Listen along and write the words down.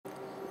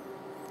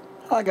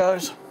Hi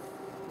guys.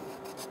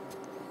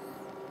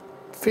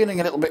 Feeling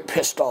a little bit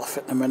pissed off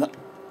at the minute.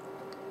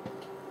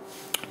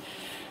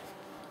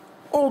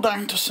 All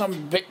down to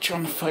some bitch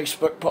on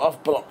Facebook, but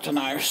I've blocked her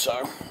now,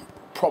 so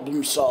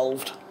problem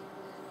solved.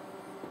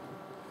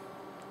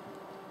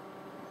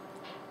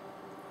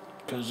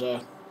 Because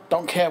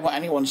don't care what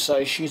anyone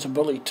says, she's a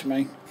bully to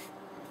me.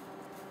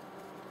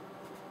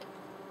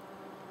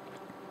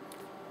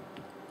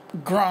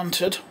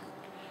 Granted,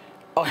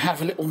 I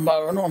have a little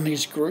moan on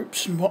these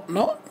groups and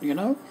whatnot, you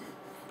know.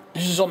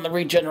 This is on the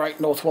Regenerate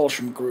North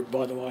Walsham group,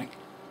 by the way.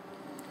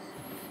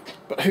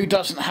 But who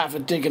doesn't have a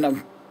dig and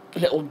a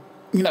little,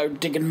 you know,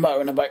 dig and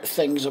moan about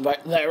things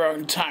about their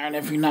own town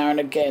every now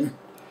and again?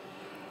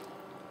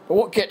 But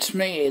what gets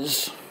me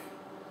is,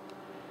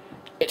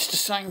 it's the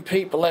same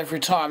people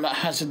every time that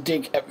has a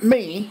dig at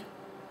me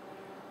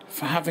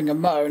for having a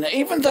moan,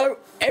 even though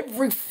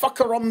every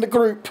fucker on the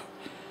group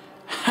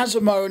has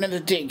a moan and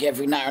a dig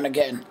every now and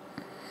again.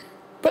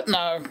 But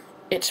no,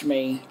 it's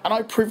me, and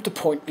I proved the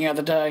point the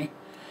other day.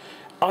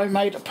 I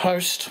made a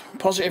post,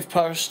 positive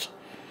post,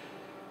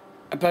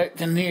 about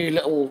the new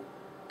little,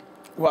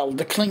 well,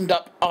 the cleaned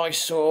up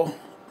eyesore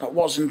that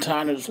was in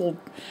town. It's all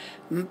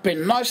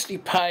been nicely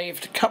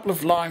paved, a couple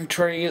of lime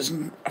trees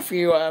and a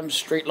few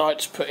street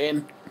lights put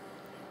in.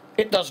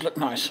 It does look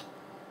nice.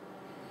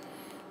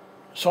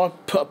 So I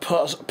put a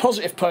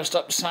positive post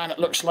up saying it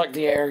looks like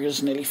the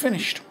area's nearly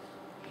finished.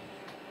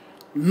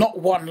 Not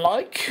one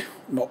like,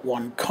 not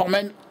one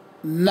comment,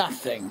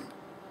 nothing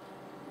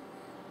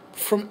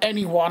from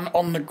anyone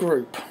on the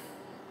group.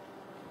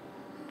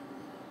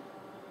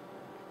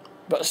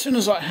 But as soon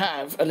as I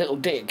have a little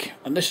dig,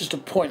 and this is the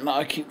point that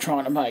I keep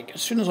trying to make,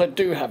 as soon as I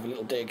do have a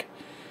little dig,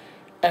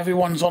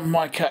 everyone's on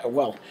my case.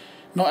 Well,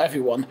 not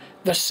everyone,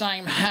 the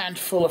same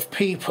handful of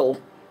people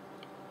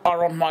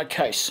are on my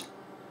case.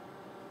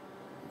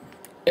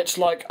 It's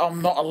like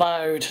I'm not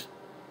allowed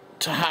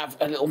to have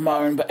a little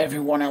moan, but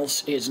everyone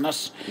else is, and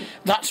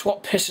that's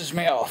what pisses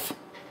me off.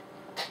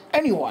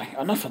 Anyway,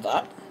 enough of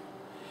that.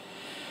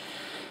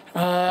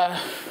 I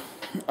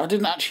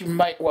didn't actually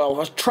make, well,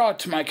 I tried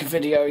to make a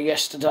video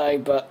yesterday,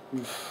 but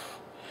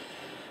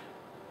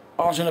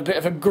I was in a bit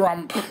of a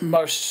grump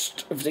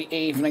most of the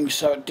evening,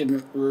 so it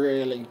didn't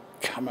really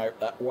come out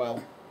that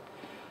well.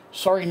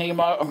 Sorry,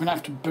 Nemo, I'm going to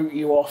have to boot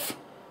you off.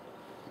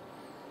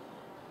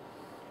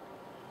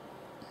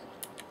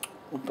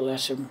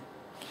 Bless him.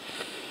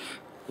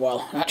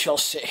 Well, actually I'll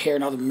sit here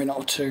another minute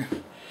or two.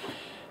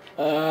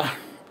 I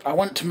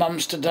went to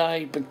Mum's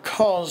today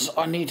because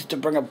I needed to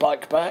bring a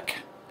bike back,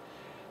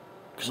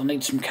 because I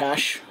need some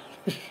cash.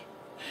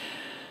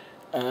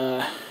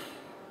 Could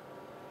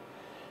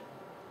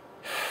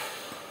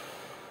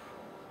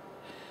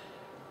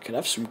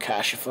have some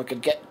cash if I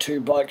could get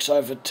 2 bikes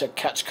over to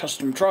Cat's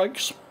Custom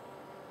Trikes.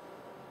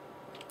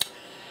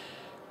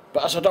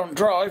 But as I don't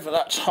drive,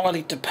 that's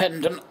highly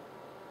dependent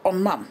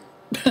on Mum.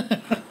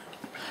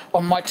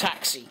 On my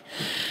taxi.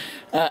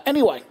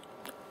 Anyway,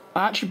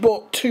 I actually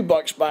bought 2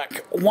 bikes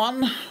back.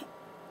 One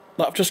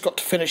that I've just got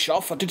to finish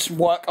off. I did some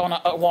work on it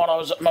while I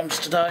was at Mum's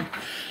today.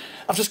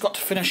 I've just got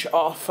to finish it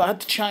off. I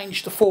had to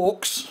change the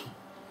forks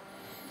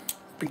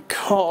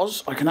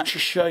because I can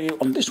actually show you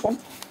on this one.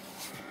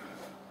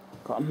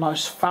 Got a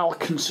nice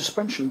Falcon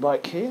suspension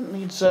bike here. It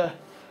needs it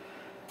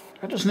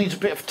just needs a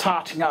bit of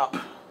tarting up.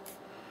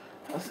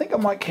 I think I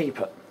might keep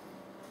it.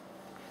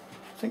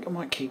 I think I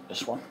might keep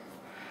this one.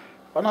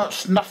 I know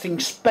it's nothing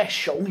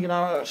special, you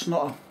know, it's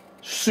not a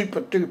super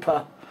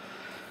duper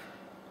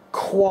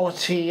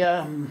quality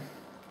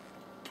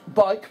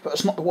bike, but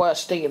it's not the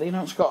worst deal, you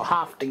know. It's got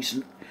half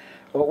decent,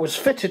 well, it was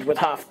fitted with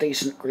half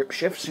decent grip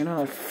shifts, you know.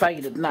 They've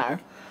faded now.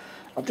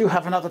 I do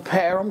have another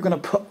pair I'm going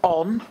to put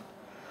on.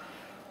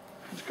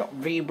 It's got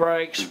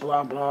V-brakes,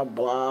 blah blah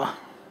blah.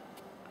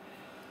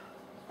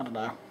 I don't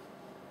know,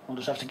 I'll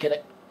just have to get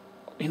it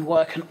in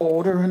working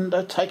order and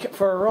take it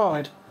for a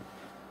ride.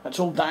 That's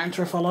all down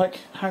to if I like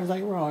how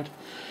they ride.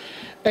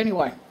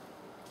 Anyway,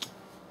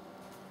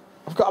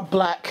 I've got a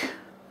black,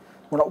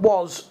 well, it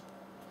was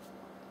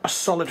a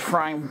solid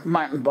frame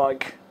mountain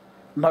bike,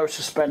 no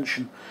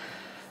suspension.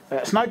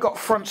 It's now got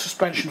front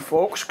suspension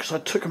forks because I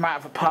took them out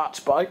of a parts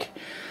bike,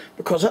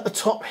 because at the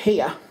top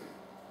here,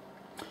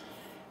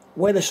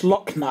 where this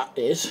lock nut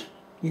is,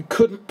 you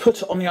couldn't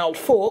put it on the old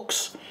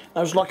forks.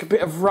 There was like a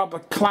bit of rubber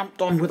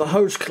clamped on with a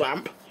hose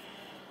clamp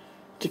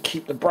to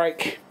keep the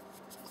bracket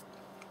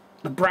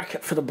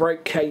for the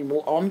brake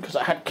cable on, because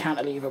it had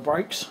cantilever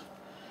brakes.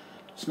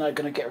 It's now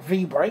going to get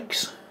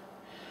V-brakes.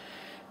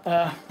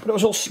 But it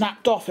was all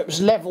snapped off. It was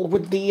level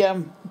with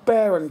the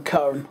bearing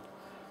cone,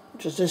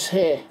 which is this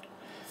here.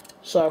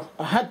 So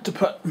I had to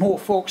put more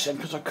forks in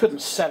because I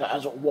couldn't set it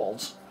as it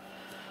was.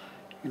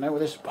 You know,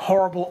 with this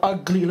horrible,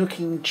 ugly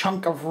looking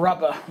chunk of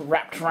rubber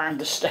wrapped around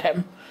the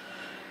stem.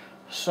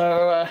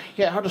 So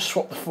yeah, I just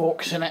swapped the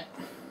forks in it.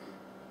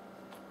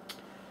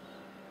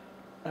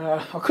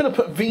 I could have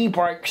put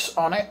V-brakes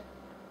on it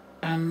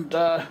and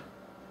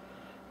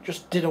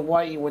just did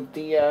away with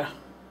the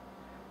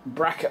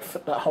bracket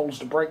that holds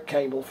the brake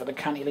cable for the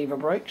cantilever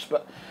brakes,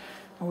 but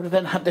I would have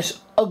then had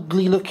this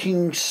ugly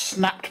looking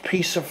snapped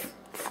piece of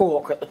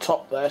fork at the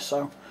top there,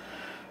 so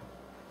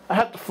I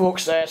had the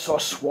forks there, so I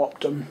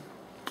swapped them.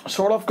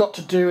 So all I've got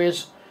to do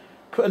is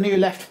put a new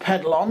left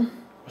pedal on,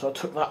 because I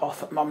took that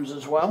off at Mum's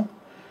as well.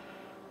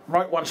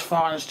 Right one's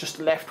fine, it's just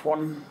the left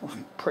one.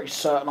 I'm pretty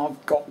certain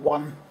I've got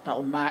one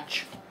that'll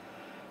match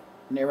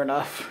near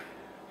enough,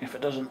 if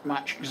it doesn't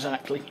match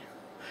exactly.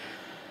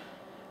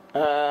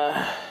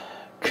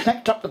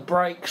 Connect up the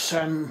brakes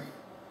and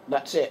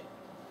that's it.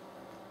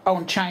 Oh,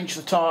 and change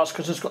the tyres,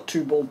 because it's got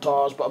 2 ball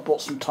tyres, but I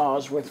bought some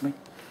tyres with me.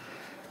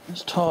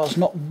 This tyre's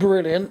not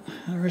brilliant.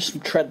 There is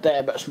some tread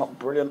there, but it's not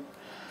brilliant.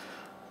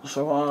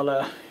 So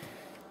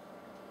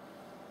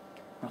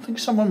I think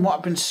someone might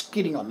have been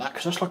skidding on that,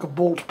 because that's like a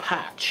bald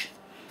patch.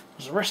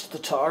 Because the rest of the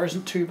tyre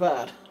isn't too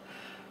bad.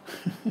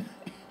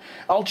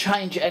 I'll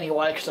change it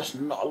anyway, because that's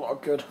not a lot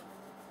of good.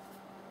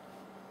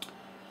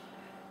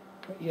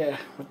 But yeah,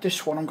 with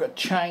this one I'm going to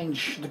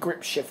change the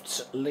grip shifts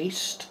at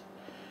least.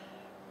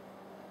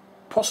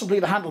 Possibly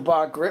the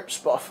handlebar grips,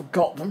 but I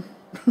forgot them.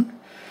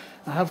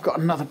 I have got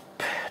another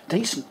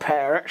decent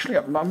pair actually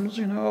at Mum's.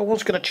 You know, I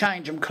was going to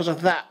change them because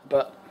of that,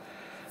 but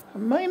I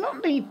may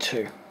not need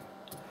to.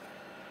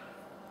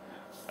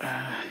 But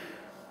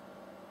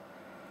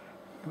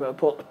I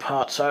bought the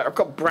parts out. I've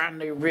got brand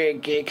new rear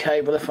gear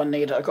cable if I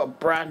need it. I've got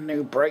brand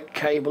new brake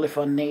cable if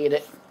I need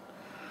it.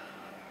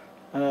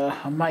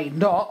 I may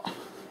not,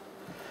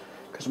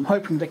 because I'm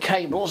hoping the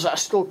cables that are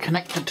still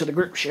connected to the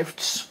grip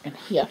shifts in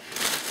here,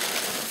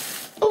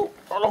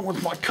 along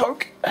with my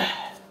Coke,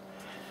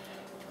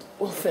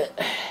 will fit.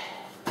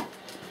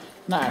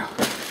 Now,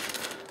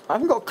 I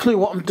haven't got a clue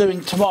what I'm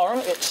doing tomorrow.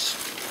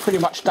 It's pretty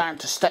much down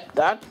to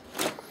Stepdad.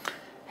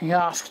 He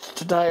asked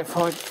today if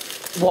I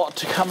wanted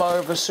to come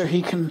over so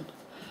he can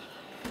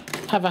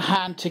have a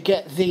hand to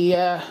get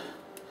the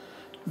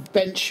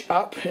bench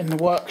up in the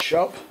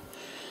workshop.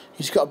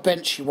 He's got a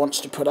bench he wants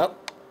to put up.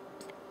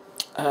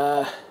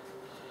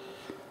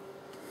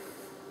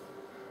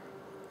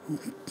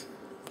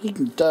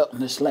 Bleeding dirt on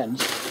this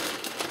lens.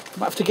 I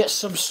might have to get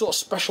some sort of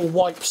special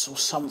wipes or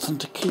something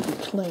to keep it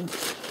clean.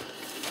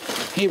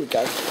 Here we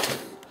go.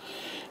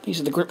 These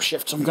are the grip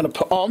shifts I'm going to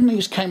put on.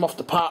 These came off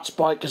the parts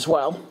bike as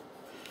well.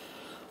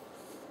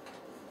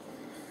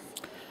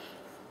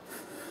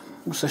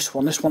 What's this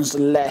one? This one's the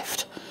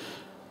left.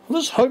 I'm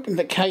just hoping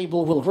the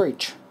cable will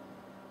reach.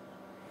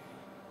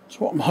 That's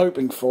what I'm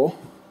hoping for.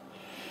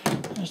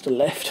 There's the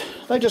left.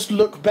 They just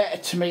look better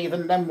to me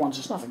than them ones.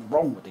 There's nothing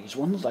wrong with these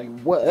ones. They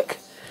work.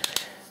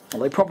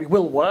 Well, they probably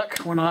will work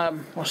when I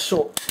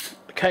sort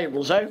the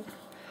cables out.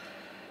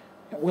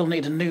 It will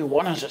need a new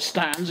one as it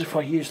stands if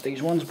I use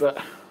these ones,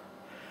 but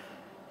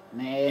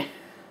nah.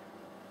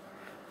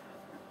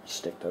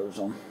 Stick those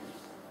on.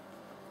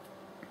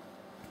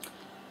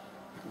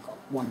 I've got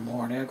one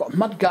more there. I've got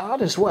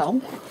mudguard as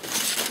well.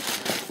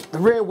 The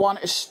rear one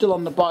is still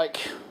on the bike,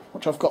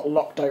 which I've got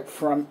locked out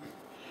front.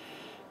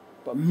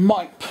 But I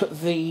might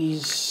put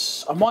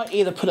these. I might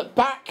either put it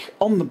back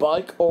on the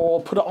bike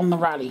or put it on the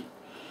Rally.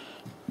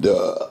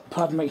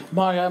 Pardon me,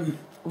 my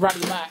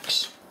Rally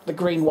Max, the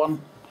green one.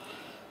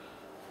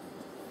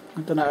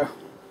 I don't know,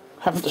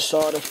 haven't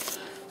decided.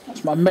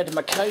 That's my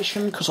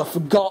medication, because I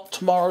forgot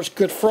tomorrow's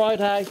Good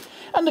Friday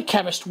and the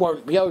chemist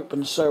won't be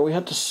open, so we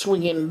had to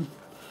swing in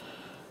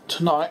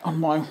tonight on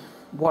my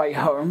way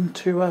home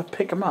to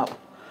pick them up.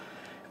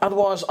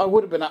 Otherwise I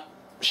would have been at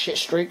shit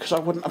street, because I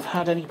wouldn't have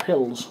had any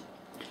pills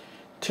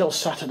till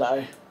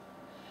Saturday.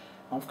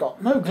 I've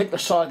got no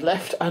glycoside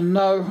left and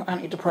no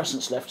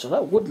antidepressants left, so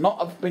that would not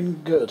have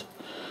been good.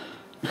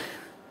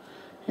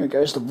 Here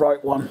goes the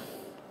right one.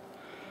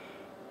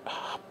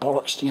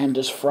 Bollocks, the end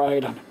is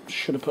frayed. I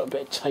should have put a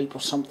bit of tape or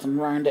something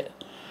around it.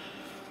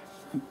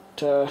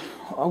 But,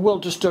 I will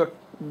just do a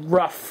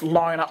rough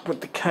line up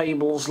with the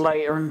cables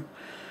later and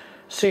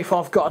see if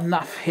I've got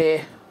enough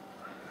here.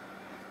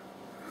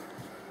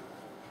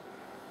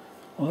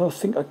 Well, I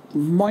think I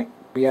might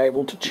be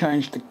able to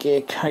change the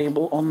gear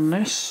cable on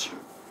this.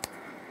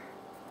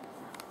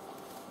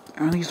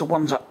 And these are the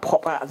ones that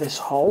pop out of this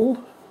hole.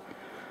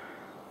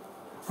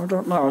 I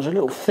don't know, there's a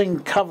little thing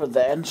covered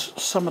there, and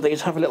some of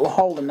these have a little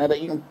hole in there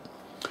that you can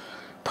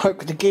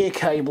poke the gear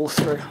cable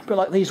through, a bit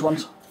like these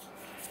ones.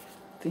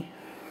 It's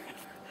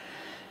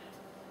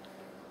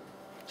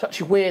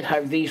actually weird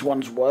how these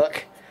ones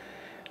work.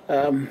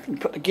 You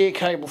put the gear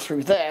cable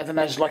through there, then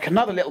there's like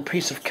another little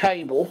piece of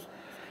cable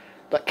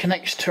that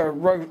connects to a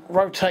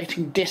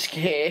rotating disc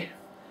here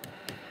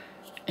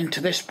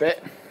into this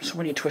bit. So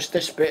when you twist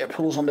this bit, it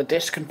pulls on the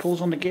disc and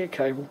pulls on the gear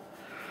cable.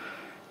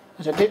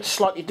 There's a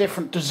slightly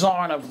different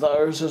design of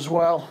those as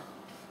well.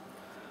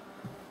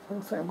 I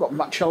don't think I've got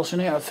much else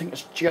in here. I think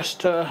it's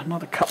just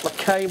another couple of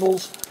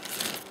cables.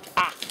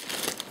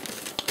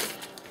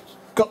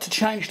 Got to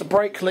change the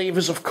brake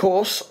levers, of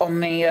course,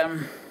 on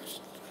the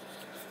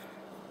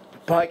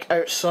bike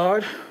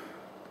outside.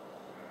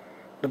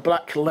 The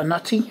black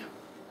Lanuti.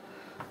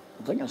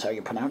 I think that's how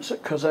you pronounce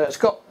it, because it's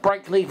got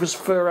brake levers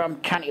for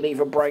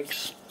cantilever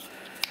brakes,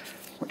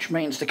 which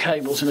means the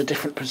cable's in a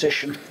different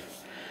position.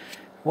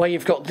 where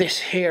you've got this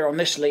here on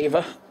this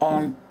lever.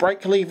 On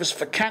brake levers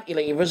for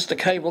cantilevers, the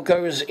cable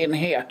goes in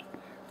here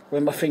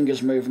where my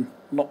finger's moving,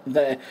 not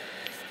there.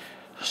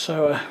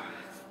 So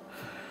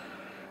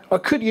I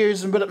could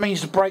use them, but it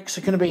means the brakes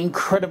are going to be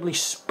incredibly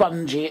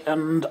spongy,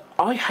 and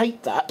I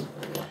hate that.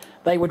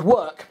 They would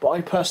work, but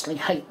I personally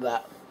hate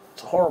that.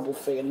 It's a horrible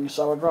feeling,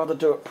 so I'd rather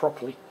do it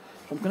properly.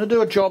 If I'm going to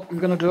do a job, I'm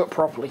going to do it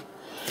properly.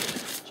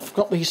 So I've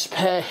got these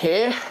spare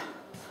here.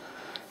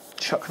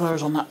 Chuck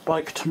those on that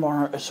bike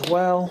tomorrow as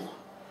well.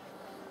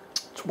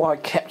 That's why I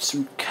kept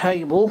some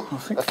cable. I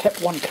think I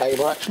kept one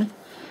cable actually.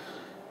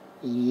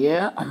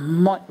 Yeah, I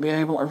might be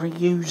able to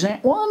reuse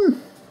that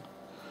one.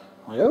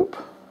 I hope.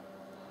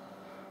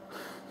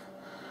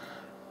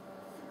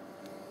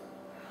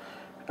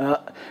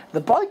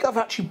 The bike I've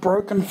actually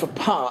broken for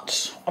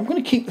parts. I'm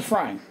going to keep the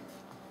frame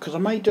because I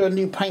may do a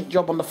new paint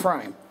job on the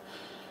frame,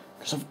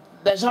 because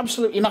there's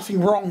absolutely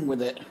nothing wrong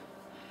with it,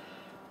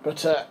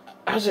 but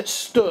as it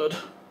stood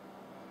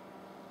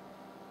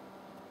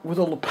with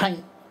all the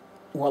paint,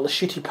 well, the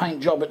shitty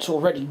paint job it's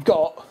already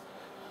got,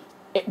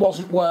 it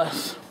wasn't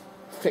worth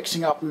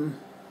fixing up and,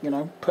 you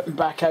know, putting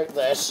back out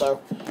there.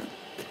 So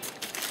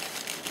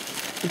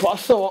but I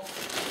thought,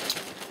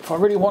 if I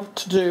really want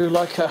to do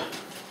like a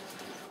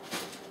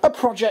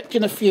project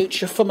in the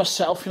future for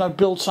myself, you know,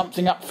 build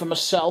something up for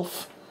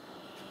myself,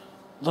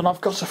 then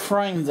I've got a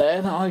frame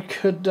there that I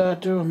could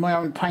do my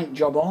own paint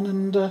job on,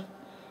 and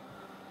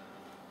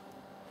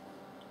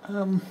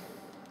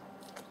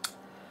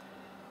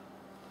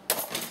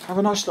have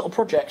a nice little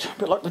project, a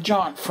bit like the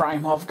giant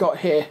frame I've got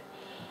here.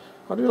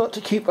 I do like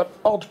to keep an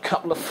odd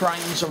couple of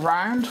frames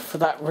around for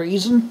that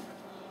reason.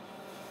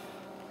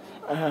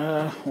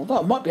 Although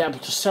I might be able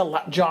to sell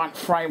that giant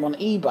frame on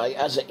eBay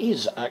as it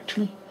is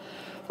actually.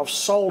 I've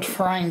sold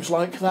frames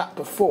like that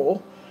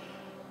before.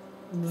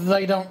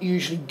 They don't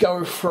usually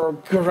go for a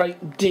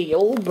great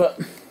deal, but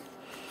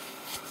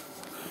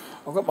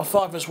I've got my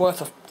fiver's worth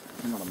of...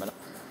 Hang on a minute.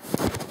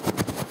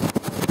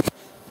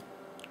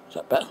 Is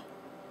that better?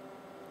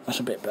 That's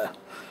a bit better.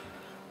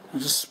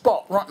 There's a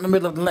spot right in the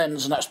middle of the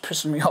lens and that's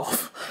pissing me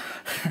off.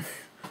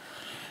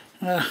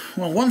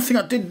 Well, one thing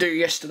I did do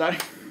yesterday,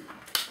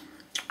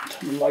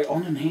 turn the light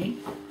on in here,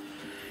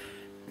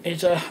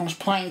 is I was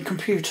playing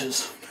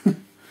computers.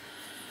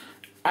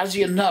 As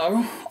you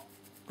know,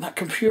 that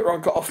computer I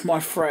got off my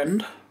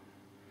friend, I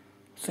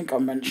think I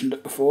mentioned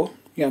it before.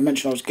 Yeah, I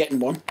mentioned I was getting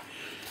one.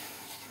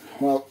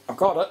 Well, I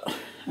got it,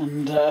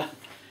 and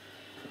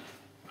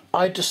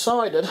I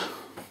decided,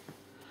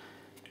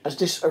 as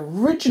this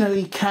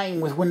originally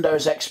came with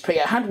Windows XP,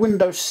 it had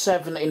Windows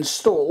 7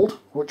 installed,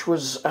 which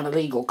was an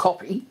illegal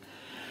copy.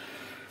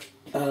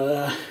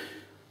 It's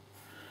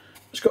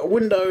got a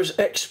Windows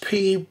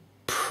XP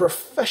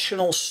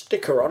Professional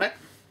sticker on it.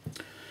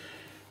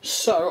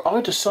 So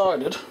I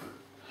decided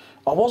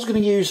I was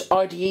going to use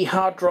IDE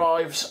hard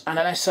drives and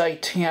an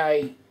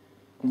SATA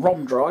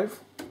ROM drive,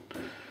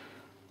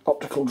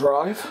 optical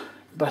drive,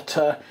 but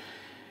the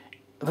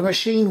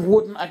machine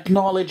wouldn't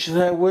acknowledge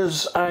there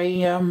was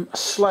a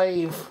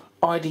slave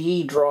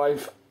IDE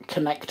drive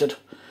connected.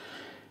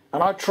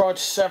 And I tried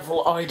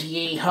several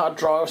IDE hard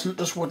drives and it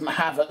just wouldn't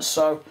have it.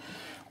 So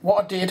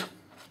what I did,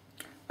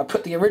 I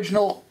put the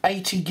original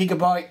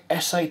 80GB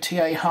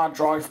SATA hard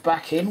drive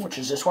back in, which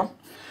is this one.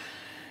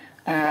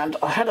 And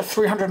I had a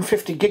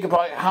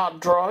 350GB hard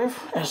drive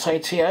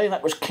SATA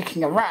that was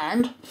kicking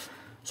around,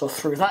 so I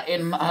threw that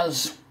in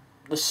as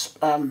this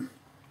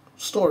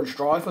storage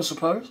drive, I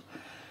suppose,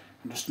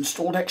 and just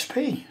installed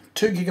XP.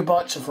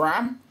 2GB of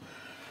RAM.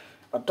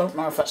 I don't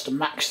know if that's the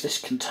max this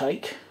can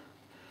take,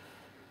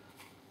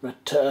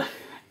 but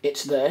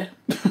it's there.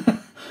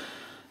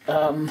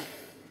 I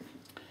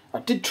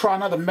did try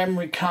another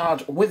memory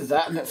card with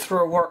that and it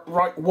threw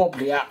right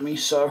wobbly at me,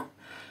 so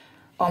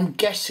I'm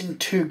guessing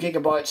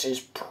 2GB is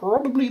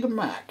probably the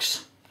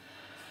max,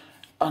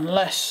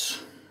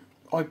 unless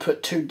I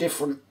put two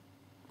different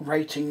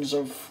ratings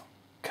of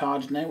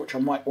card in there, which I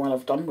might well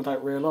have done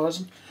without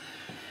realising.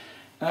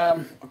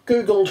 I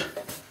googled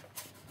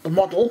the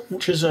model,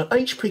 which is a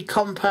HP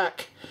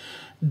Compaq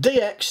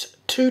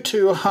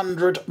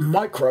DX2200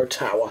 Micro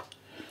Tower,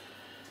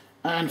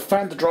 and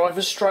found the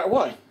drivers straight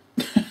away.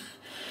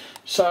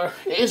 So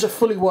it is a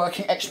fully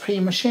working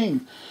XP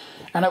machine,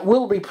 and it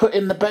will be put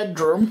in the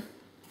bedroom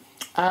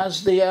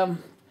as the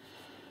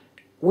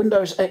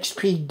Windows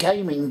XP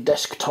gaming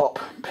desktop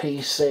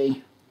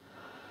PC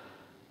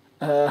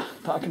that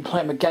I can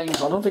play my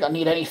games on. I don't think I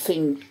need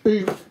anything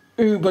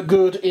uber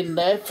good in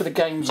there for the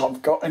games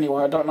I've got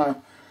anyway. I don't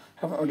know,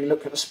 haven't really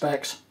looked at the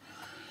specs.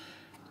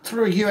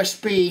 Threw a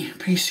USB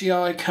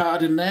PCI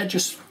card in there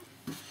just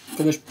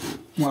for the,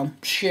 well,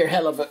 sheer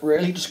hell of it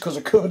really, just because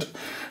I could.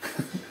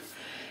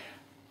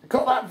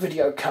 Got that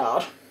video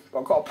card, but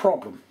I've got a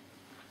problem.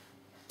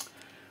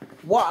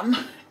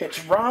 One,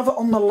 it's rather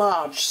on the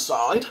large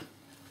side.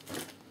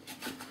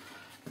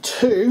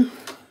 Two,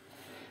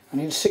 I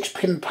need a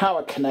 6-pin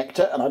power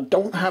connector and I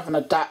don't have an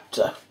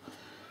adapter.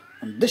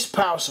 And this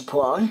power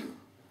supply,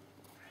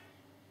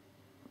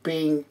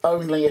 being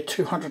only a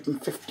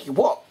 250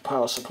 watt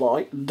power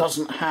supply,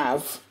 doesn't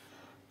have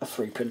a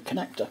 3-pin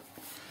connector.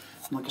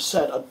 Like I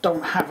said, I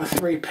don't have a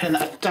 3-pin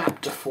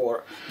adapter for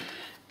it.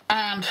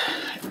 And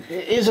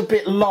it is a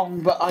bit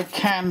long, but I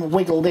can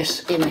wiggle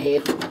this in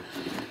here.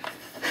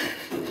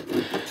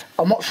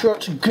 I'm not sure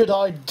it's a good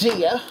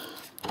idea,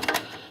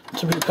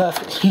 to be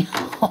perfectly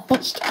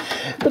honest,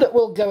 but it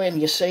will go in,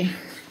 you see.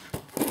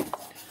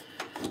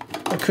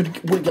 I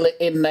could wiggle it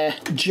in there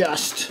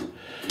just.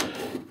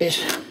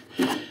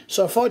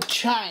 So if I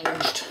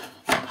changed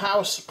the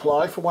power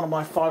supply for one of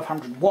my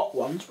 500 watt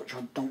ones, which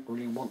I don't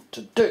really want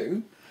to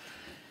do,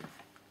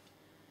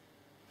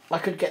 I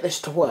could get this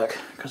to work,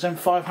 because them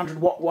 500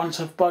 watt ones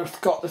have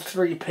both got the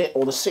 3-pin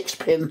or the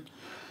 6-pin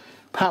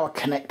power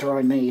connector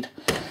I need.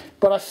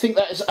 But I think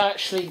that is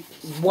actually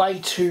way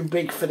too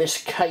big for this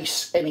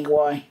case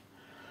anyway,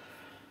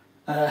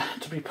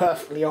 to be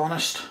perfectly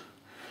honest.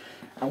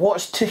 And what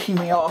is ticking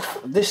me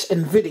off, this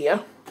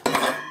Nvidia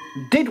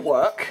did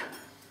work,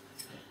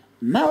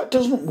 now it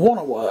doesn't want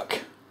to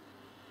work.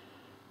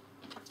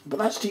 But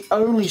that's the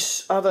only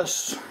other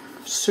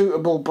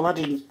suitable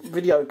bloody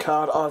video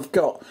card I've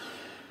got.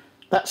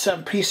 That's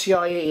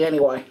PCIe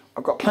anyway.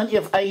 I've got plenty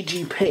of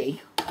AGP,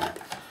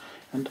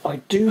 and I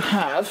do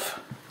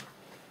have,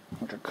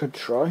 which I could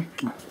try.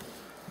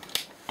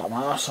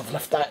 Dumbass, I've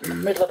left that in the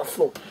middle of the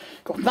floor.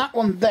 Got that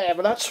one there,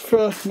 but that's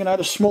for, you know,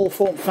 the small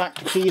form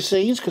factor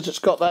PCs, because it's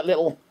got that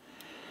little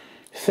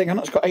thing on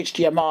it. It's got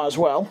HDMI as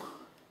well.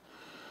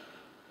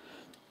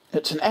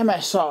 It's an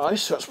MSI,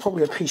 so it's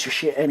probably a piece of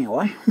shit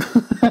anyway.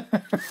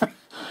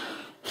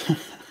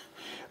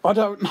 I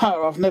don't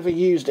know, I've never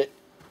used it.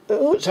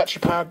 Oh, it's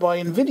actually powered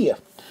by Nvidia.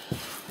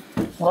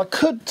 Well, I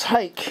could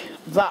take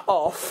that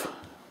off,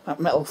 that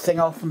metal thing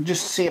off, and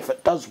just see if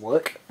it does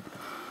work.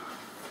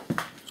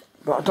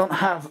 But I don't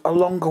have a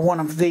longer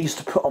one of these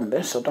to put on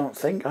this, I don't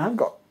think. I have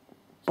got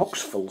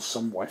box fulls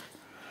somewhere.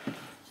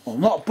 Well,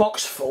 not a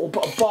box full,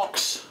 but a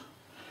box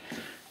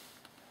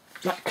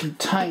that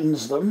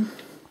contains them.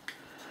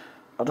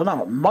 I don't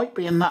know, it might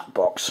be in that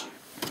box.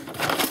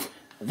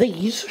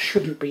 These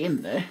shouldn't be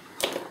in there.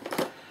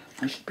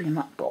 They should be in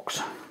that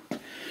box.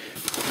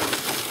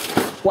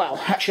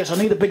 Well, actually, as I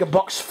need a bigger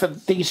box for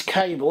these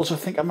cables, I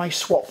think I may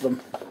swap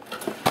them.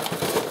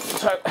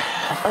 So,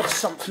 that's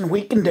something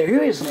we can do,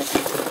 isn't it?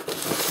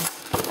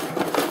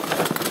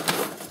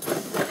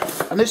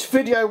 And this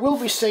video will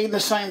be seen the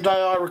same day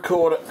I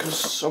record it,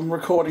 because I'm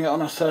recording it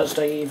on a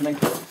Thursday evening.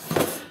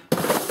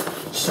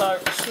 So,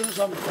 as soon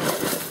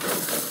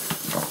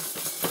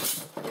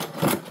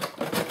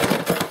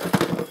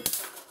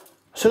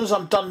as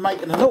I'm done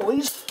making the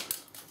noise,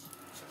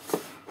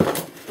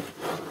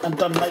 and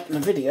done making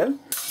the video,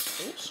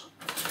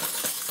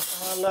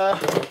 I'll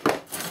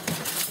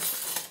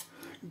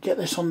get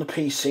this on the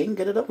PC and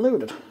get it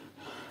uploaded.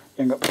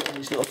 I've got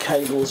these little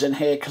cables in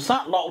here, because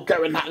that lot will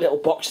go in that little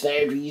box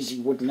there easy,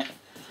 wouldn't it?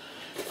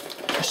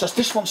 It's just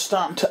this one's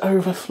starting to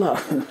overflow.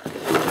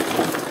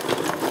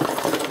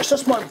 It's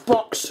just my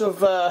box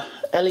of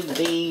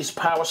LEDs,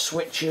 power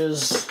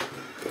switches,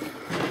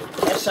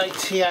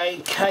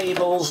 SATA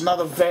cables and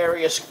other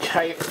various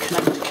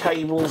connector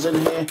cables in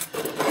here.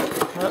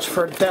 That's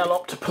for a Dell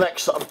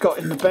Optiplex that I've got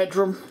in the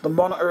bedroom. The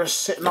monitor is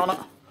sitting on it.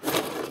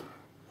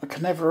 I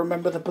can never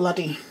remember the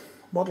bloody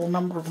model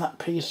number of that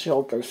PC.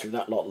 I'll go through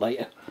that lot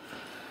later.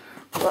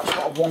 But that's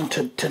what I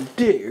wanted to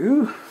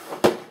do.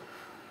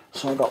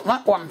 So I got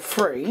that one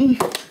free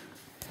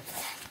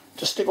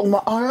to stick all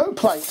my I/O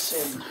plates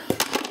in.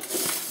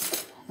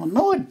 I've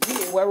no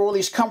idea where all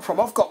these come from.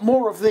 I've got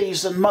more of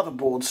these than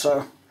motherboards,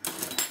 so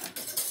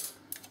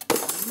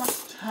I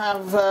must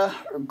have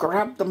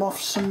grabbed them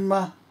off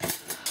some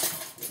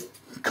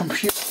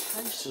computer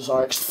cases,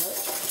 I expect.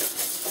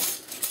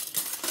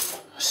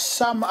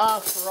 Some are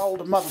for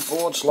older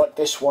motherboards, like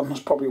this one. There's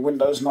probably a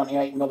Windows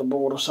 98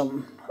 motherboard or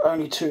something.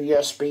 Only 2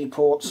 USB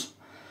ports.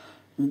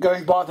 And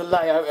going by the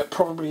layout, it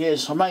probably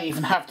is. I may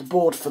even have the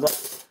board for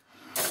that.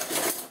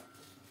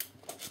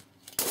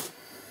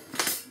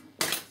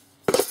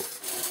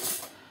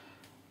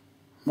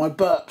 My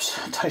burps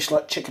taste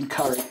like chicken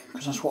curry,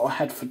 because that's what I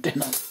had for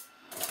dinner.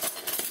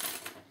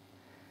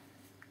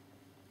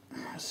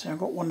 See, I've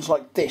got ones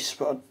like this,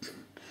 but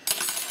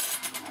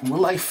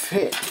will they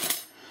fit?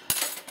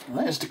 Well,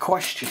 that is the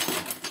question.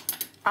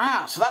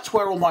 Ah, so that's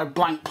where all my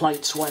blank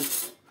plates went.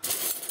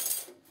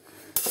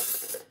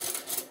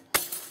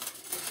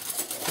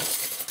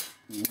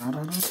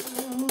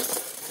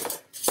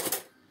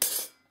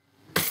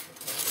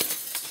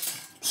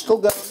 Still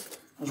going.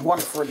 There's one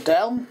for a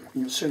Dell.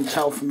 You can soon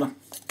tell from the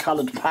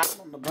coloured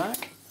pattern on the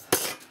back.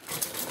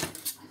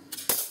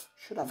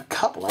 Should have a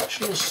couple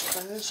actually as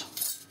spares.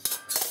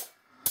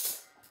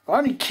 I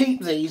only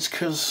keep these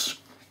because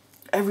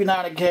every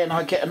now and again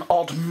I get an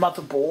odd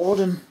motherboard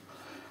and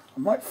I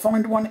might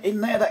find one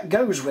in there that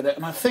goes with it,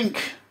 and I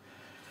think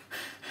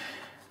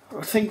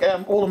all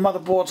the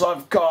motherboards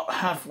I've got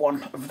have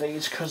one of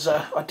these, because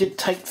I did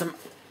take them,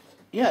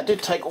 yeah, I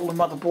did take all the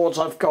motherboards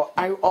I've got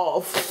out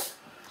of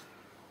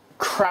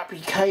crappy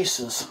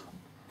cases.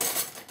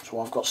 So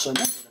I've got so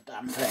many of the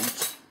damn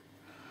things.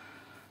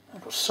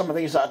 I've got some of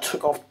these that I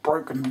took off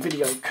broken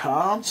video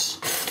cards.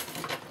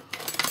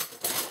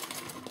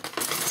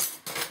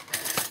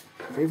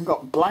 I've even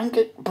got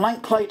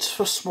blank plates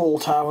for small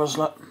towers,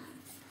 look.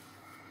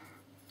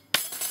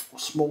 Or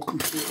small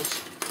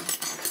computers.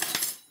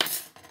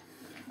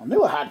 I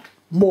knew I had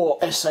more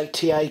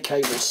SATA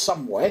cables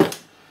somewhere. I'm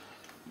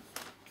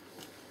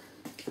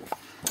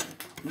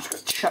just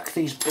going to chuck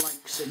these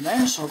blanks in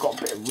there so I've got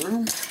a bit of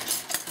room.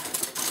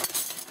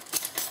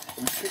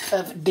 If it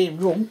ever did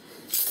wrong.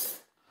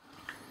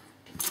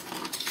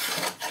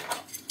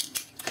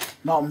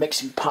 Now I'm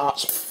mixing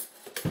parts.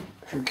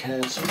 Who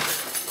cares?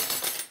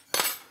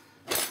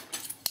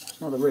 It's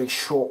another really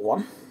short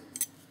one.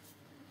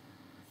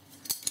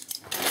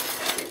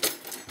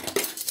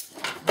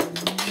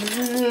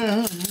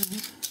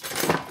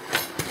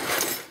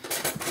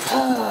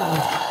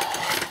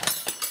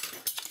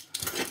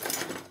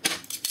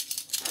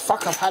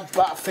 Fuck, I've had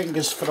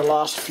butterfingers for the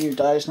last few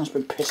days and it's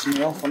been pissing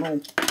me off and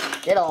all.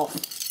 Get off.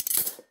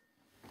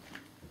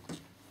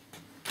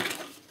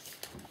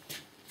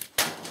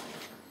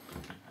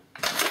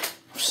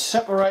 I've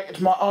separated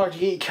my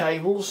RDE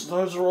cables.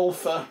 Those are all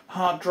for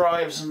hard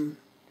drives and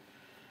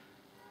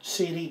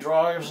CD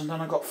drives, and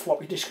then I've got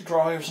floppy disk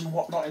drives and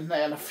whatnot in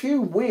there, and a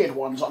few weird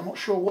ones. I'm not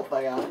sure what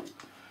they are.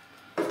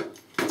 For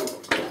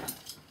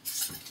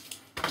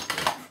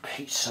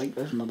Pete's sake,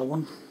 there's another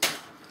one.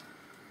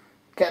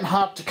 Getting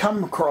hard to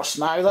come across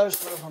now.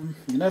 Those,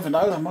 you never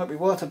know, they might be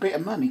worth a bit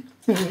of money.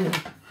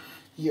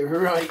 You're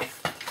right.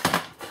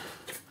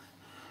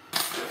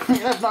 You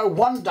never know,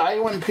 one day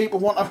when people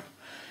want to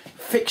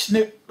fix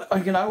new,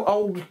 you know,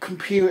 old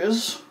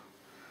computers,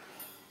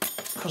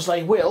 because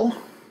they will,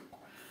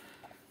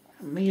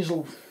 and these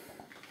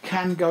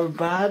can go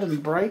bad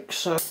and break,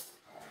 so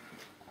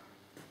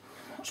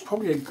that's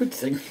probably a good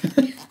thing.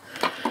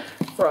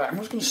 Right, I'm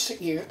just going to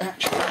sit you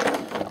actually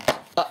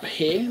up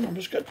here. I'm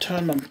just going to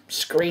turn my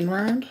screen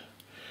round.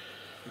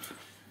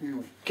 There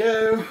we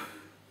go.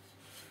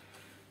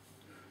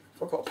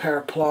 I've got a pair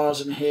of pliers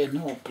in here.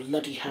 No, I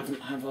bloody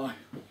haven't, have I?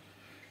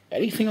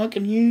 Anything I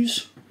can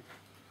use?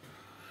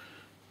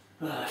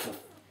 For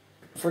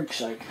freak's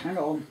sake, hang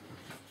on.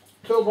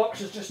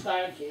 Toolbox is just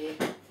down here.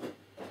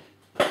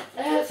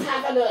 Let's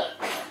have a look.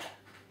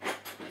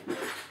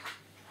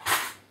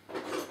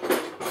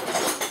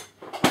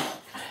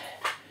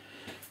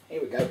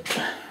 Here we go.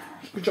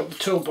 Good job the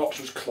toolbox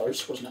was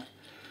close, wasn't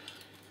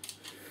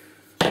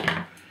it?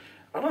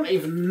 I don't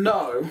even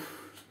know.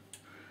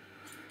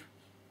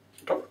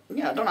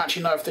 I don't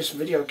actually know if this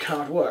video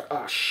card works.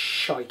 Ah,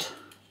 shite.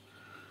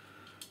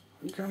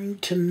 I'm going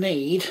to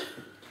need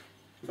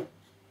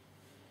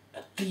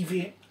a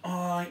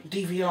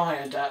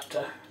DVI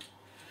adapter.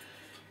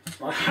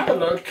 I had a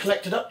load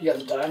collected up the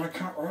other day and I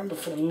can't remember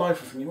for the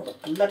life of me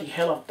what the bloody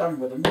hell I've done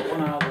with them. What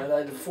one are they?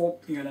 They're the 4,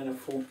 you know, the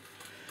 4.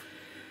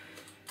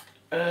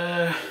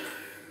 I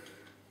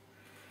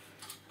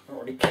don't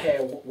really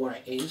care what one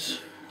it is.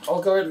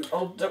 I'll go ahead and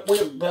I'll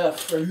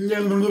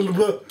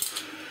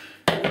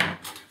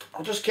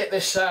just get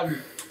this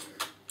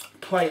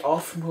plate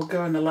off and we'll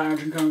go in the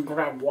lounge and go and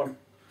grab one.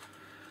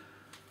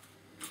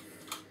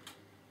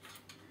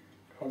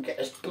 I'll get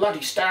this bloody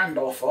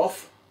standoff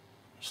off.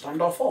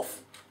 Standoff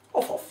off.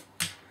 Off.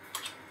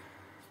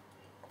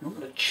 I'm not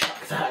going to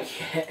chuck that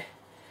yet.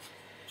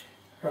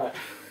 Right,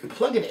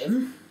 plug it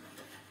in.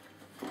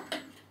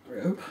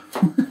 Rope.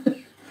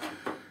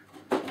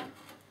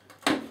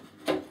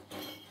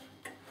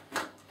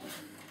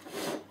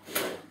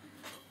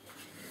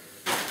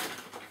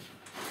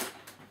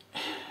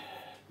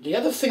 The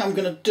other thing I'm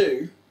going to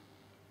do,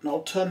 and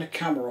I'll turn the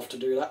camera off to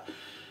do that,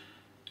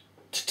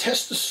 to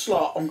test the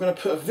slot, I'm going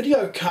to put a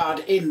video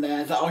card in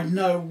there that I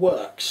know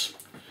works.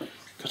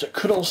 Because it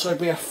could also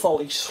be a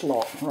folly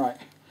slot. Right.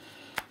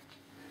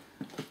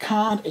 The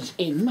card is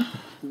in,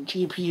 the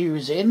GPU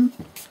is in.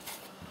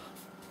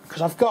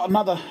 Because I've got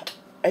another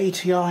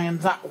ATI in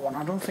that one.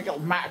 I don't think it'll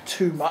matter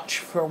too much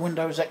for a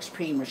Windows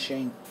XP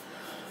machine.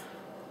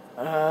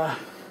 I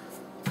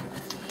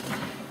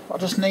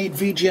just need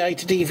VGA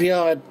to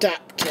DVI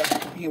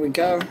adapter. Here we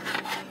go.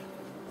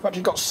 I've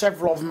actually got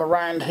several of them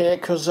around here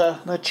because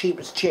they're cheap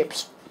as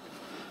chips.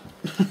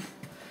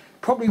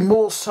 Probably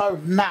more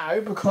so now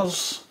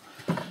because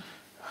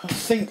I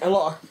think a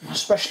lot of,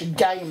 especially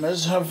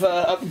gamers, have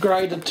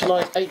upgraded to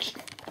like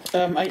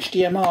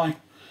HDMI.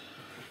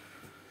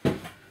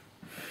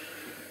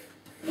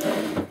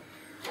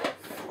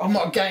 I'm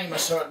not a gamer,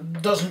 so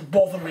it doesn't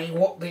bother me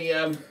what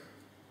the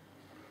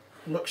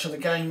looks of the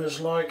game is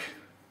like,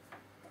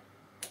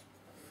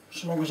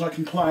 so long as I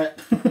can play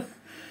it.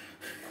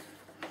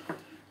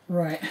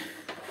 Right.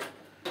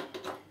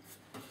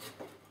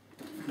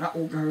 That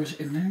all goes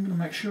in there. I'm going to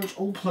make sure it's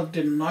all plugged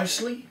in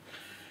nicely.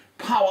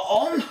 Power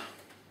on.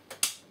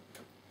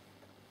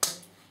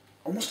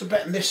 I must have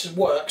bet this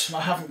works and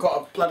I haven't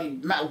got a bloody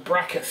metal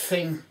bracket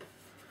thing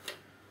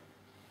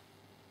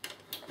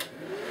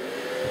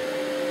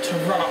to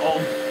run it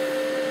on.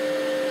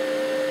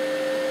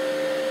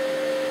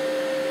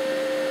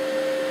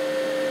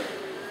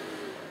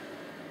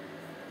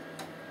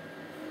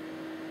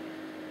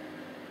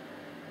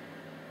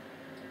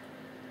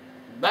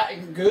 That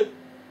ain't good.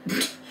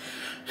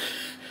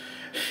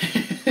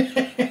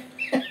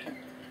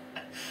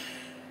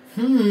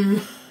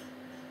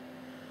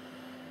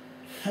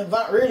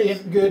 That really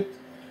ain't good.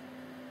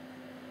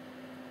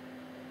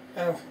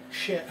 Oh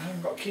shit, I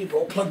haven't got a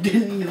keyboard plugged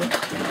in either.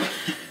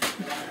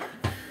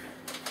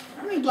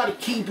 How many bloody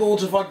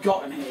keyboards have I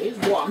got in here? Here's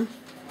one.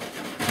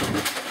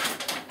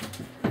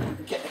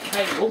 Get the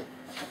cable.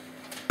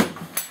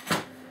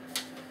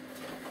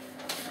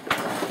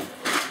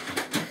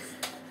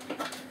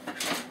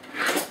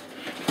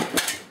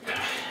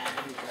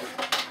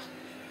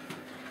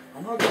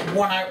 And I've got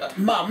one out at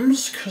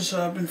Mum's because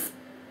I've been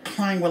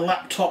playing with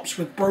laptops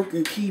with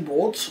broken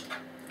keyboards.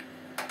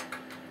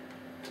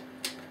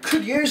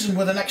 Could use them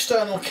with an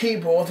external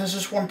keyboard. There's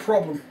just one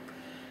problem.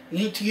 You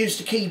need to use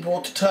the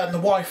keyboard to turn the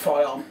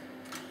Wi-Fi on.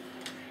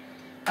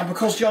 And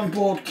because the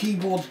onboard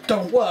keyboards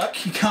don't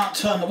work, you can't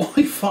turn the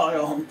Wi-Fi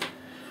on.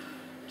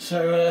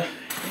 So,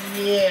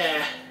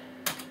 yeah.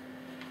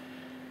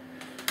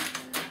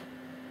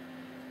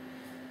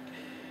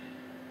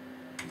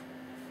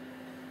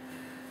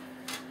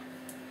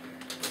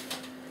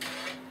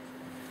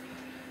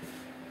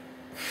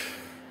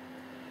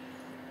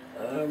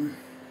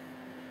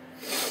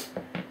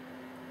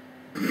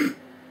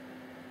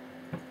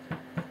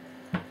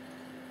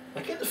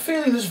 I get the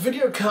feeling this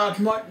video card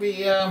might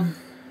be,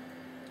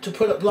 to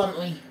put it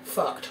bluntly,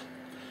 fucked.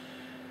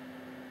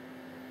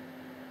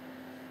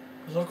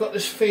 Because I've got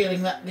this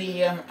feeling that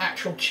the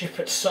actual chip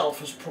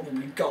itself is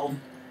probably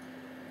gone.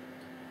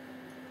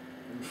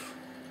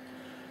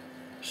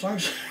 So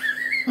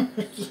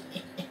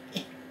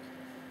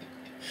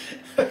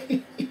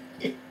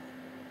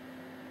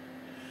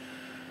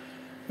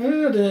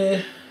oh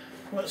dear.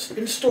 Well, it's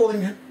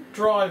installing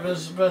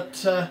drivers,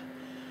 but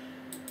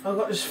I've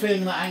got this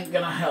feeling that ain't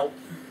gonna help.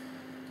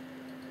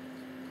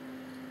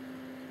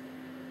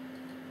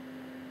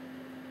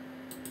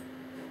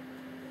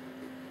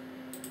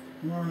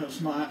 No, it's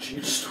not actually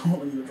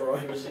installing the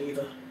drivers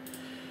either.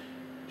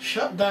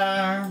 Shut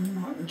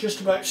down. I can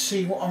just about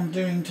see what I'm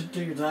doing to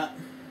do that.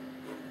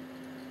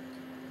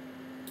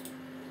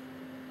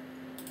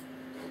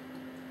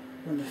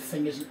 When the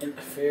thing isn't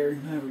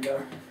interfering. There we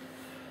go.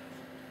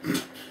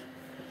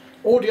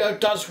 Audio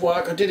does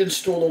work. I did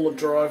install all the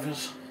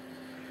drivers.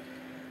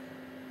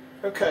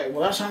 Okay,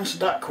 well that's answered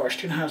that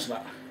question, hasn't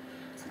it?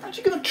 I'm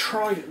actually going to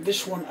try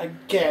this one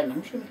again.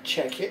 I'm just going to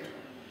check it.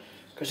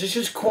 Because this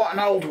is quite an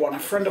old one. A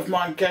friend of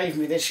mine gave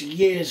me this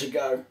years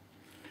ago.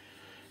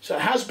 So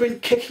it has been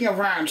kicking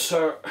around,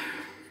 so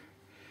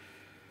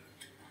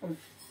I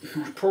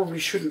probably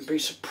shouldn't be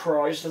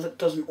surprised that it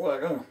doesn't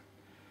work. Oh,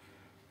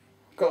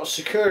 got a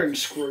securing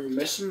screw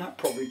missing. That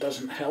probably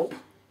doesn't help.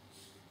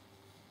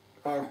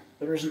 Oh,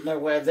 there isn't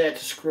nowhere there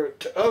to screw it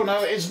to. Oh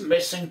no, it isn't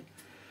missing.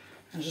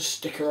 There's a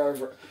sticker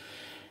over it.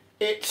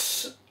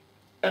 It's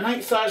an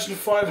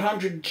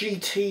 8500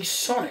 GT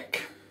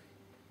Sonic.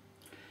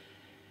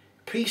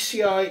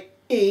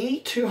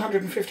 PCIe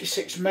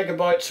 256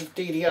 megabytes of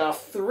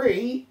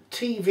DDR3,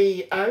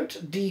 TV out,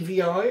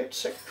 DVI,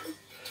 etc.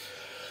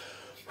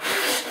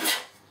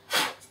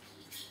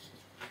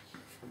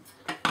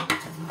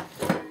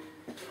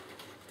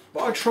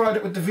 But I tried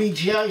it with the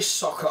VGA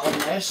socket on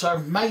there, so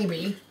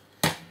maybe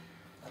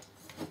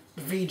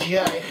the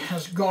VGA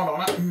has gone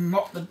on it and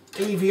not the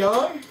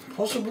DVI,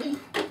 possibly.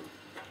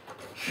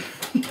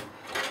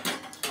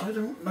 I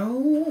don't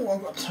know.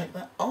 I've got to take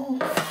that off.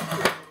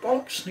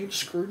 Bollocks, need a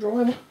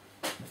screwdriver.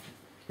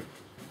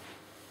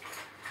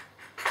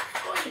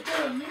 What are you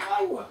doing?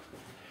 No.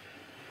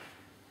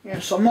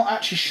 Yes, I'm not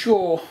actually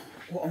sure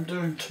what I'm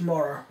doing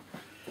tomorrow.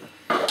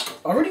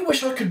 I really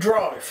wish I could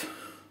drive.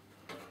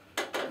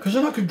 Because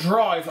then I could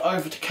drive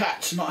over to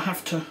Cats and not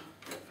have to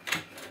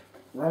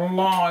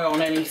rely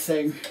on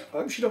anything. I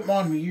hope you don't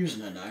mind me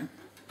using it now.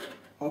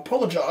 I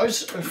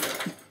apologise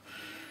if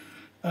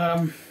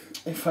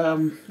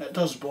it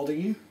does bother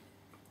you.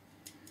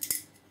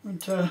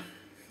 But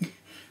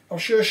I'm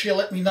sure she'll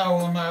let me know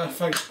on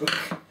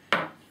Facebook.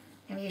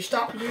 Can you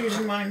stop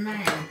using my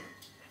name?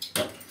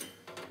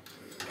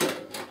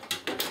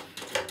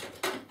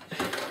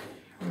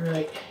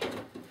 Right.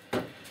 I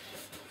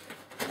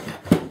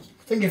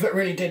think if it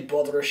really did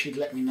bother her, she'd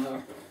let me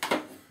know.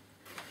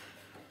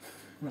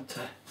 But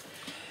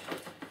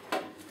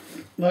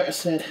like I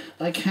said,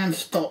 I can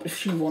stop if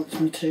she wants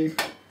me to.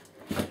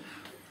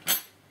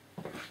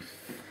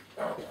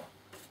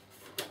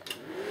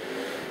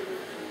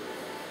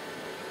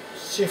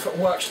 See if it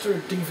works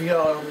through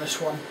DVI on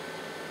this one.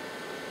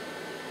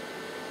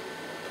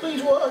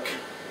 Please work.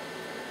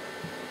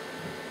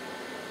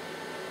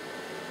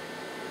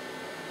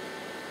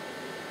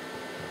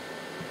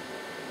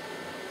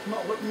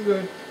 Not looking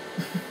good.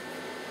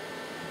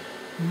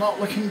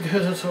 Not looking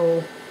good at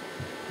all.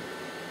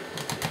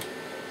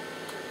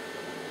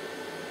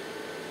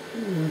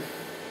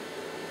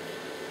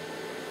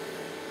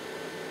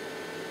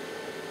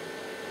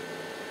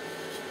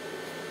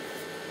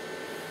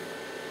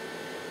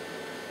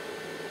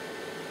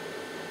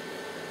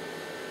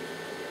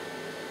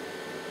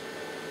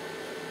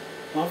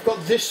 I've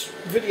got this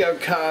video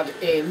card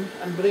in,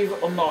 and believe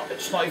it or not,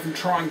 it's not even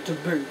trying to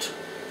boot.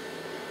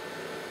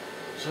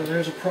 So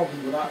there's a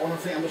problem with that one. I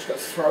think I'm just going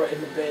to throw it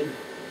in the bin.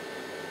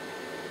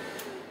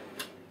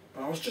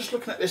 I was just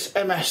looking at this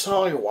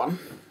MSI one,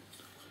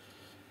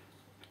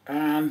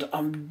 and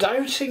I'm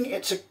doubting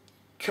it's a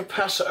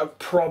capacitor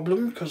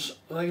problem because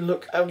they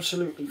look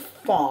absolutely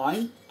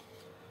fine.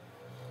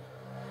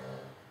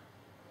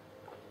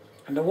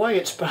 And the way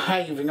it's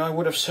behaving, I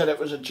would have said it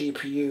was a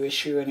GPU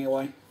issue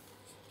anyway.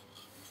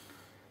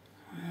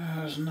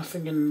 There's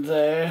nothing in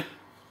there.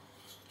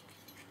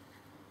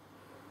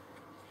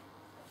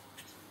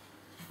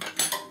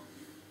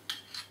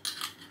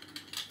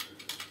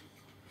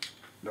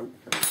 Nope.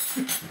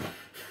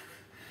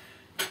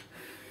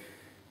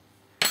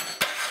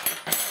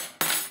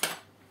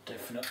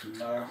 Definite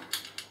no.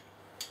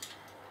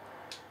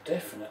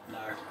 Definite no.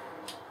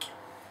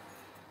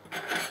 I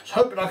was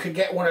hoping I could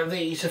get one of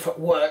these if at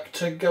work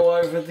to go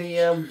over the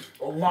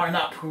or line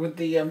up with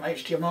the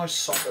HDMI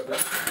socket,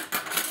 but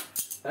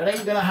that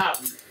ain't gonna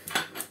happen.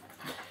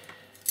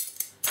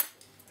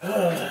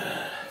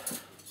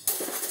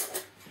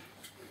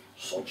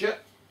 Sod you.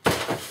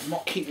 I'm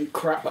not keeping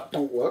crap that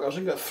don't work. I was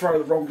going to throw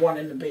the wrong one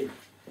in the bin.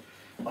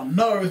 I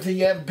know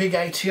the big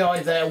ATI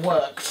there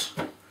works.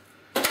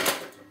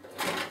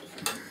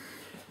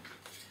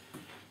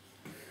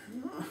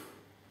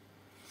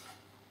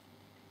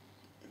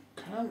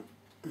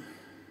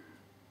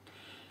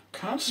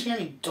 Can't see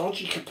any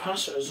dodgy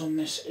capacitors on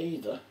this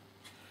either.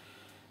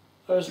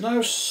 There's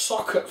no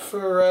socket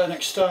for an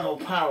external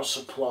power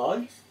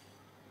supply.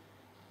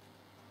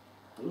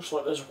 Looks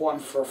like there's one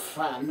for a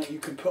fan that you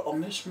could put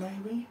on this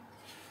maybe.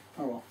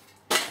 Oh well.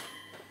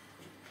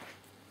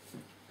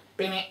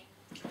 Bin it.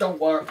 Don't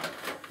work.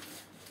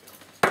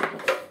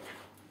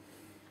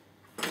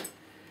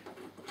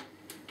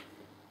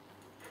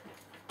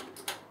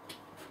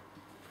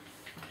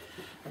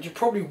 And you're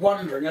probably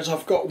wondering, as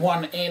I've got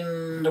one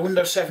in the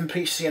Windows 7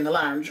 PC in the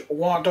lounge,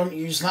 why I don't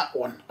use that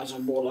one, as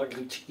I'm more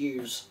likely to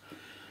use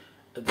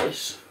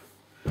this.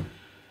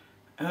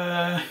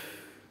 I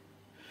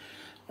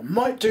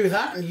might do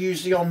that and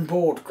use the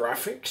onboard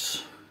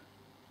graphics,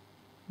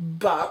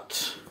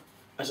 but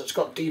as it's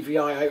got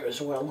DVI out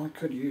as well, I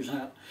could use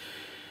that.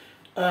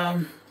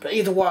 But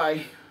either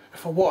way,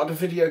 if I wanted a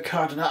video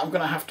card and that, I'm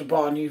going to have to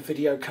buy a new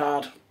video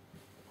card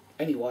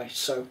anyway,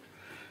 so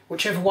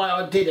whichever way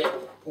I did it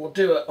or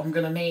do it, I'm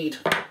going to need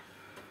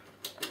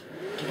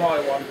to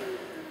buy one.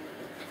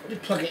 I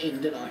did plug it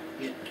in, didn't I?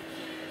 Yeah.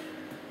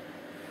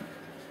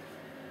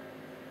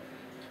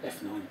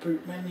 F9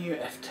 boot menu,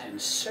 F10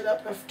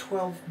 setup,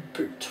 F12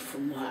 boot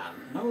from LAN.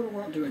 No, I don't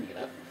want to do any of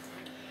that.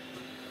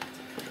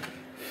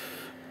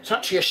 It's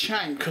actually a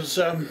shame because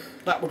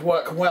that would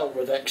work well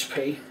with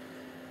XP.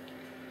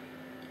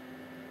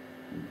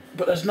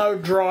 But there's no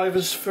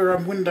drivers for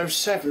Windows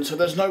 7, so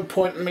there's no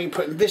point in me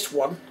putting this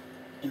one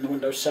in the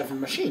Windows 7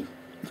 machine.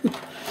 Oh,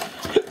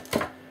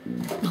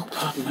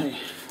 pardon me.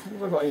 What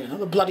have I got here?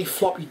 Another bloody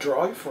floppy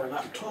drive for a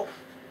laptop.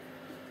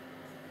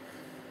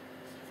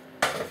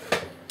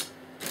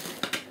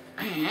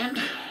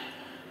 And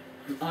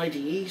an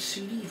IDE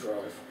CD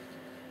drive.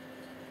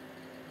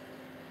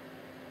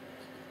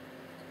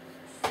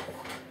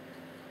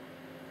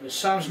 The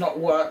sound's not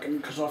working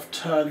because I've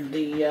turned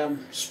the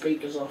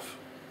speakers off.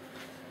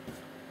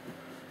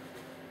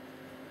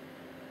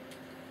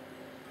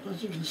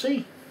 As you can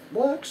see,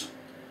 works.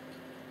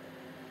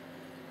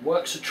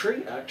 Works a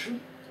treat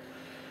actually.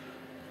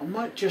 I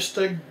might just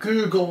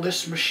Google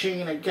this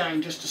machine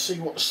again just to see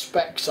what the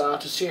specs are,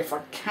 to see if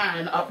I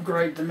can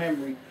upgrade the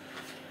memory.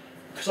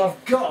 Because I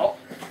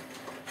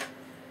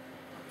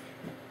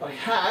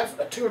have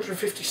a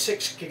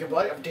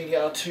 256GB of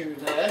DDR2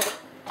 there.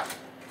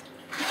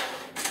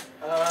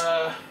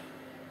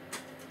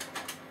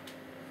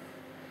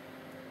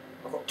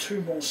 I've got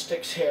two more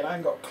sticks here and I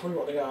haven't got a clue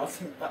what they are. I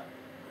think that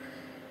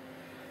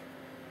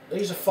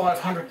these are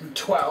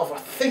 512. I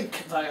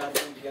think they are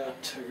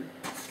DDR2.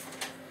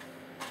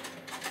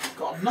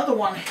 Got another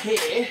one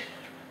here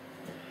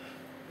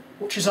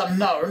which is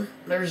unknown.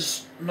 There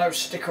is no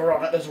sticker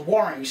on it. There's a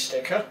warranty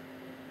sticker.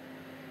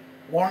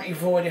 Warranty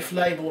void if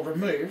label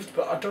removed,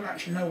 but I don't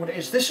actually know what it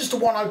is. This is the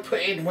one I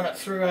put in when it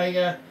threw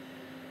a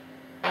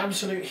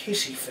absolute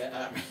hissy fit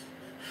at me.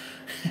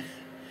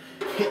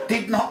 It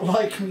did not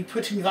like me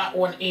putting that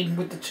one in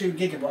with the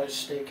 2GB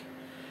stick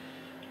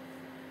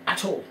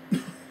at all.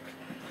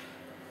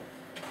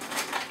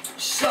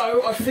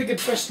 So I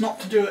figured best not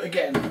to do it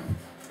again.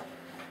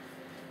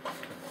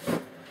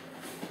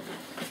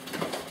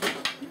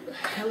 What the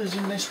hell is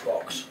in this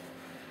box?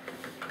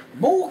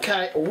 More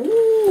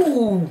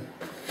Ooh!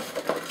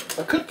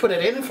 I could put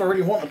it in if I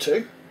really wanted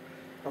to.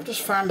 I've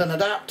just found an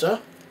adapter.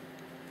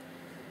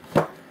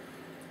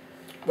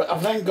 But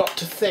I've then got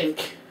to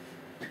think,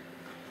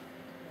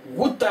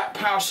 would that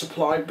power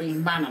supply be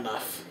man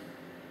enough?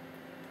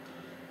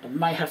 I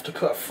may have to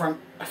put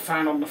a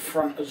fan on the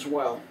front as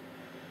well.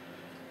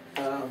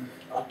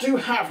 I do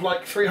have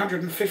like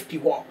 350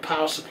 watt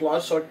power supply,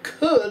 so I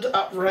could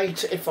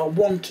uprate it if I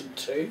wanted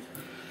to.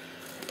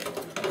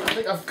 I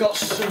think I've got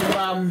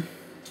some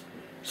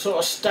sort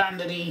of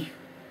standardy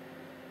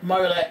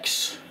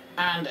Molex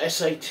and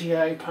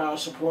SATA power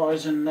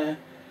supplies in there,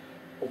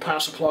 or power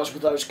supplies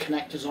with those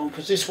connectors on,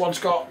 because this one's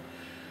got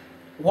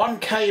one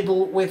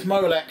cable with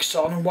Molex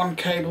on and one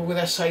cable with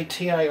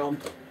SATA on.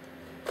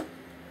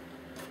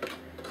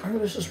 Oh,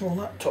 this is more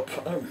laptop.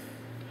 Oh,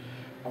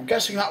 I'm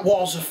guessing that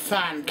was a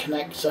fan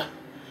connector.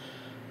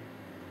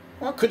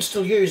 Well, I could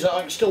still use it.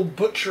 I can still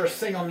butcher a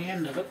thing on the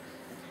end of it.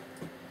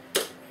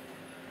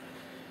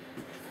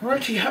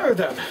 Righty-ho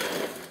then.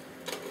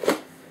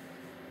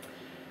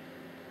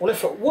 Well,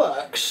 if it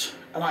works,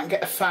 and I can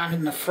get a fan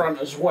in the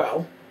front as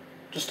well,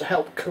 just to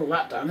help cool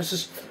that down. This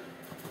is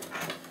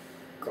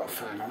got a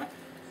fan on it.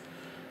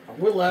 I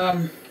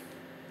will,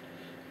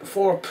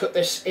 before I put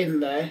this in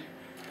there,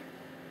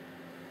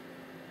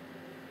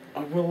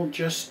 I will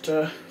just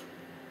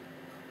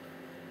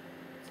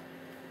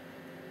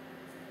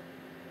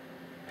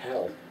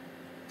hell,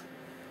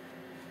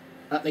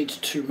 that needs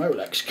 2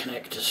 Molex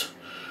connectors.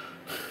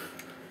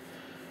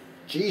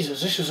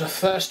 Jesus, this is a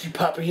thirsty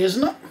puppy,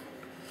 isn't it?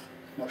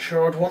 Not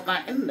sure I'd want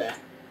that in there.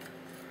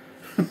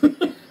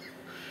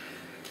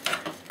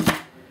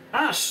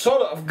 I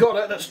sort of got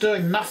it, that's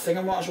doing nothing.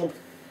 I might as well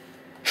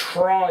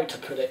try to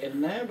put it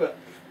in there, but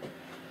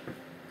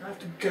I have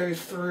to go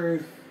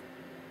through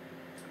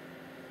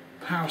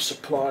power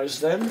supplies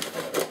then.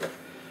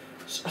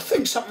 So I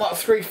think something like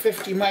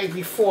 350,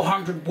 maybe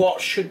 400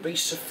 watts should be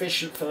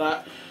sufficient for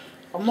that.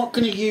 I'm not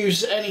going to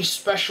use any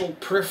special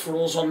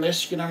peripherals on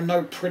this, you know,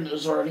 no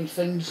printers or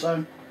anything,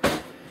 so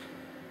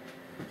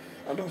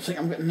I don't think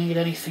I'm going to need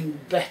anything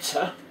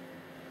better.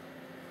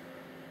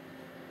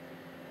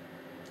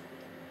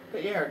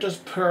 But yeah, it does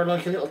purr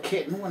like a little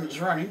kitten when it's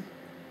running.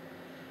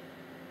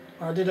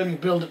 I did only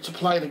build it to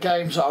play the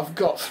games that I've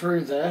got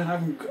through there.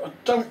 I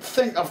don't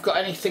think I've got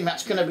anything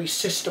that's going to be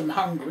system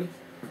hungry.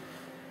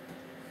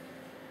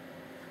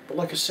 But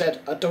like I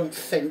said, I don't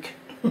think.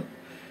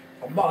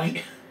 I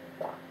might.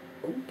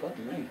 Oh,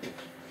 pardon me.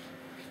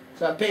 Is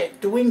that a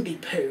bit the windy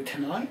poo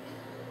tonight?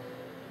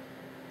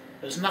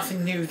 There's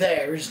nothing new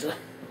there, is there?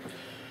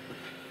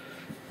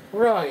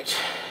 Right.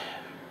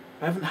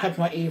 I haven't had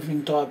my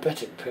evening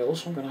diabetic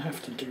pills, so I'm going to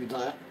have to do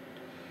that.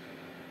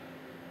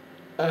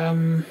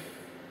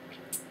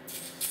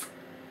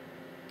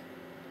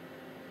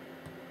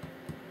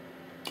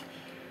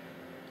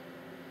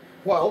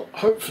 Well,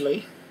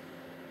 hopefully,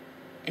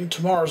 in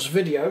tomorrow's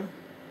video,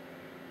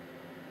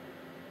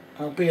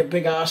 there'll be a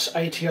big ass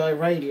ATI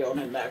radio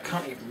in there. I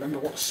can't even remember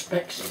what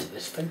specs is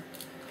this thing.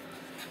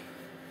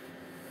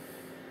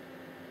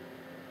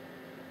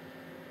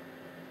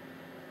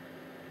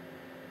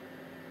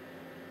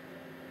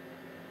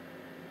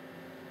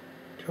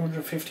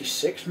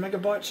 .256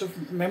 megabytes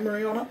of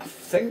memory on it, I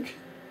think.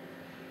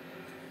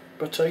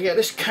 But yeah,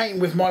 this came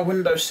with my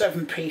Windows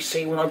 7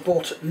 PC when I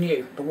bought it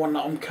new, the one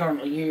that I'm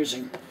currently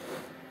using,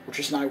 which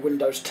is now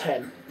Windows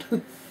 10.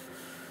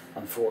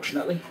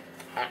 Unfortunately.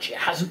 Actually,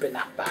 it hasn't been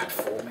that bad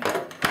for me.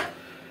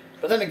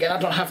 But then again, I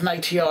don't have an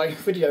ATI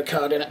video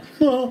card in it.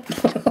 I've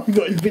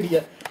got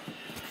NVIDIA.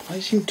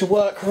 They seem to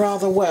work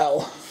rather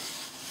well.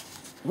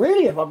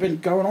 Really, have I been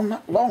going on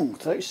that long?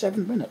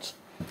 37 minutes.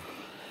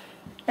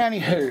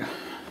 Anywho.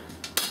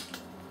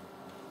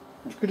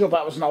 It's good job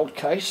that was an old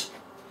case.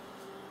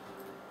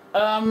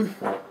 Letting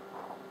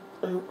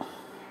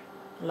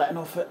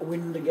off at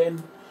wind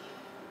again.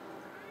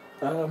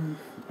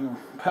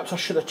 Perhaps I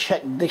should have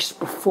checked this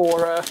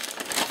before I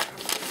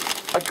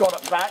got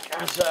it back,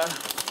 as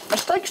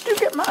mistakes do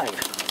get made.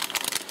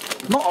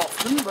 Not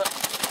often, but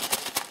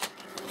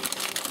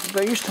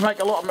they used to make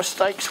a lot of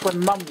mistakes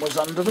when Mum was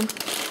under them.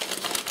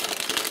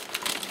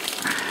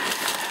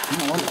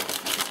 Hang on.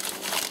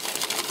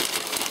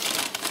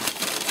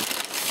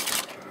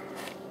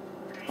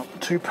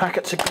 2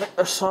 packets of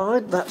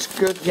glycoside, that's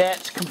good. Yeah,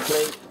 it's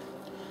complete.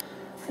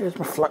 Here's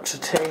my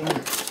fluoxetine.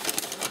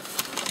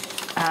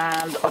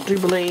 And I do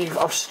believe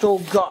I've still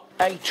got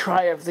a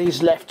tray of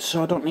these left,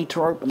 so I don't need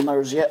to open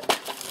those yet.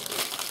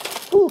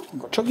 Ooh, I've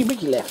got Chuggy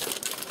Biggy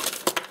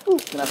left. Ooh,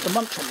 gonna have to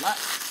munch on that.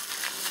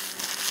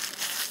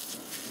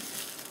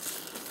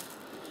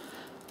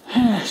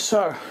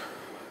 So,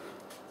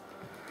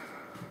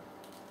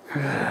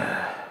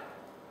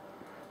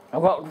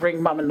 I've got to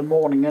ring Mum in the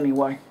morning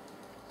anyway.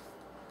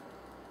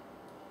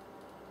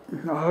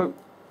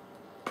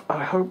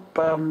 I hope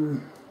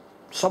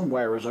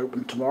somewhere is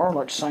open tomorrow,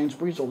 like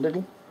Sainsbury's or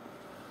Lidl.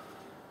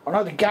 I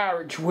know the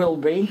garage will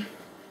be.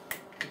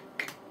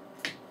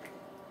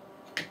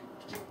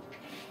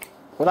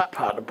 Well, that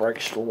part of the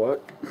brake still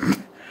work.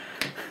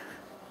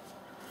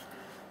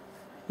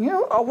 You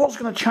know, I was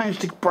going to change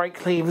the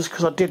brake levers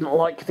because I didn't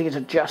like these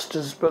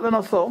adjusters, but then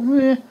I thought,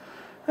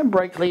 them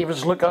brake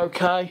levers look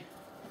okay.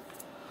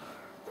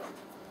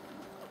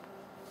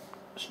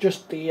 It's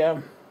just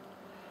the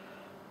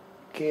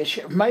gear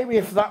shift. Maybe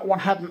if that one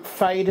hadn't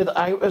faded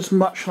out as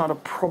much, I'd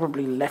have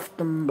probably left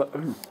them, but I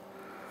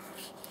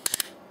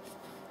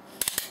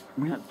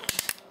mean, it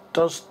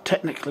does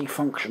technically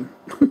function.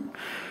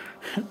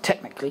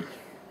 Technically.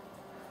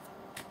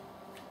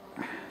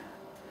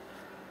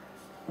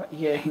 But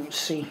yeah, you can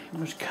see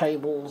those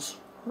cables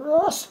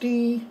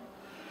rusty.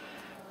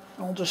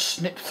 I'll just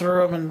snip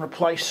through them and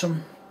replace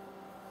them.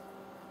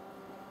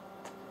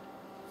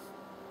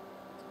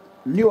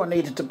 Knew I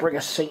needed to bring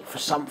a seat for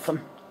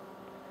something.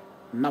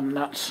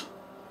 Numbnuts.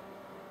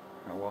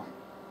 Oh well.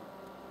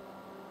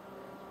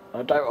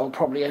 I doubt I'll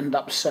probably end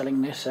up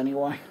selling this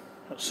anyway,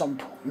 at some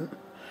point.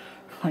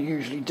 I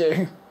usually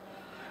do.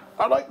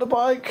 I like the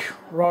bike,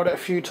 ride it a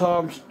few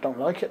times, don't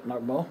like it no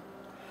more.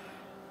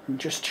 And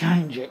just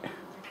change it.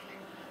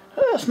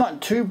 It's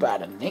not too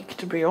bad a nick,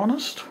 to be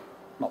honest.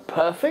 Not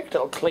perfect,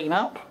 it'll clean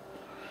up.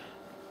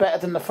 Better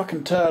than the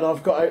fucking turd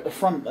I've got out the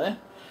front there.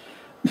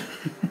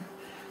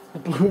 The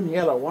blue and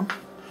yellow one.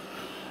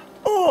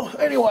 Oh,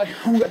 anyway,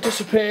 I'm going to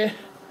disappear.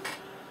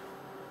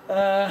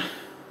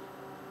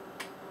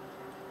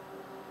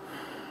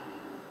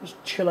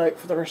 Just chill out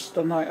for the rest of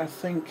the night, I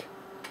think.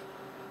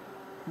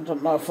 I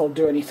don't know if I'll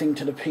do anything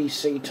to the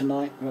PC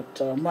tonight,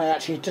 but I might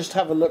actually just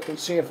have a look and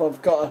see if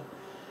I've got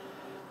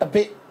a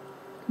bit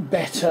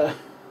better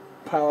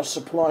power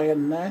supply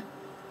in there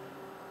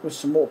with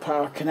some more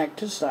power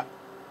connectors. That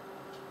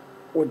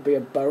would be a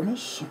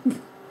bonus.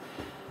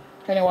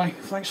 Anyway,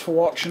 thanks for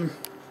watching.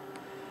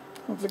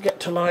 Don't forget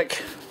to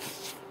like,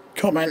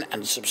 comment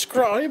and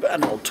subscribe,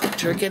 and I'll talk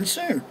to you again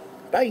soon.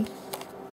 Bye.